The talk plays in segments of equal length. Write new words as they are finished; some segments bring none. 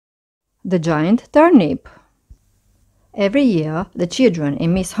The Giant Turnip. Every year, the children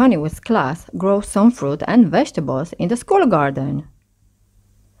in Miss Honeywood's class grow some fruit and vegetables in the school garden.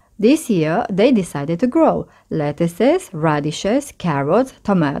 This year, they decided to grow lettuces, radishes, carrots,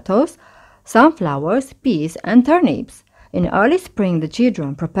 tomatoes, sunflowers, peas, and turnips. In early spring, the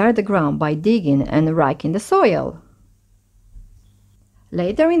children prepared the ground by digging and raking the soil.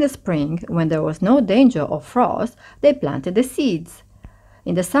 Later in the spring, when there was no danger of frost, they planted the seeds.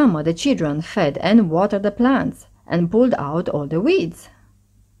 In the summer, the children fed and watered the plants and pulled out all the weeds.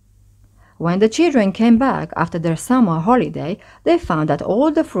 When the children came back after their summer holiday, they found that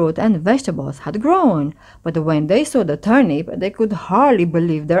all the fruit and vegetables had grown. But when they saw the turnip, they could hardly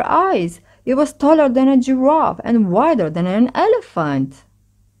believe their eyes. It was taller than a giraffe and wider than an elephant.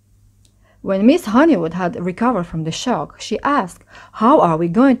 When Miss Honeywood had recovered from the shock, she asked, "How are we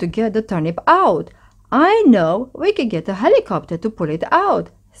going to get the turnip out?" "I know, we could get a helicopter to pull it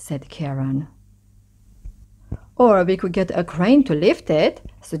out," said Karen. "Or we could get a crane to lift it,"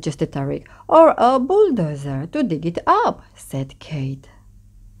 suggested Tariq. "Or a bulldozer to dig it up," said Kate.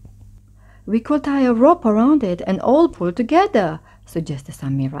 "We could tie a rope around it and all pull together," suggested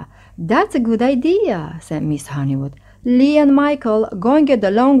Samira. "That's a good idea," said Miss Honeywood. "Lee and Michael, go and get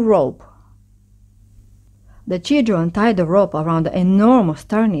the long rope." The children tied the rope around the enormous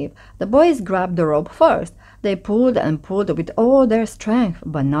turnip. The boys grabbed the rope first. They pulled and pulled with all their strength,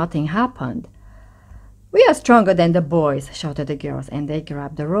 but nothing happened. "We are stronger than the boys," shouted the girls, and they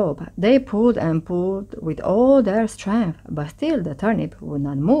grabbed the rope. They pulled and pulled with all their strength, but still the turnip would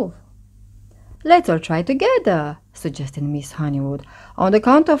not move. "Let's all try together," suggested Miss Honeywood. "On the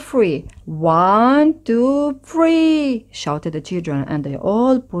count of 3. 1, 2, 3, shouted the children, and they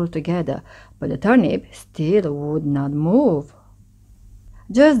all pulled together, but the turnip still would not move.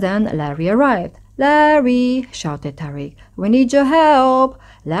 Just then Larry arrived. "Larry," shouted Tariq, "we need your help."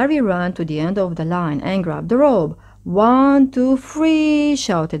 Larry ran to the end of the line and grabbed the rope. 1, 2, 3,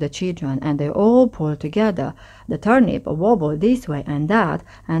 shouted the children, and they all pulled together. The turnip wobbled this way and that,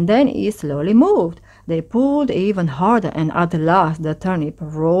 and then it slowly moved. They pulled even harder, and at last the turnip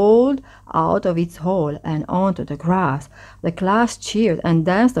rolled out of its hole and onto the grass. The class cheered and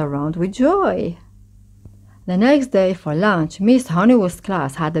danced around with joy. The next day for lunch, Miss Honeywood's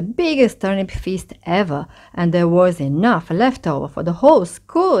class had the biggest turnip feast ever, and there was enough left over for the whole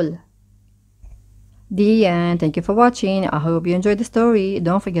school. The end. Thank you for watching. I hope you enjoyed the story.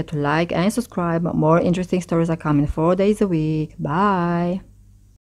 Don't forget to like and subscribe. More interesting stories are coming 4 days a week. Bye.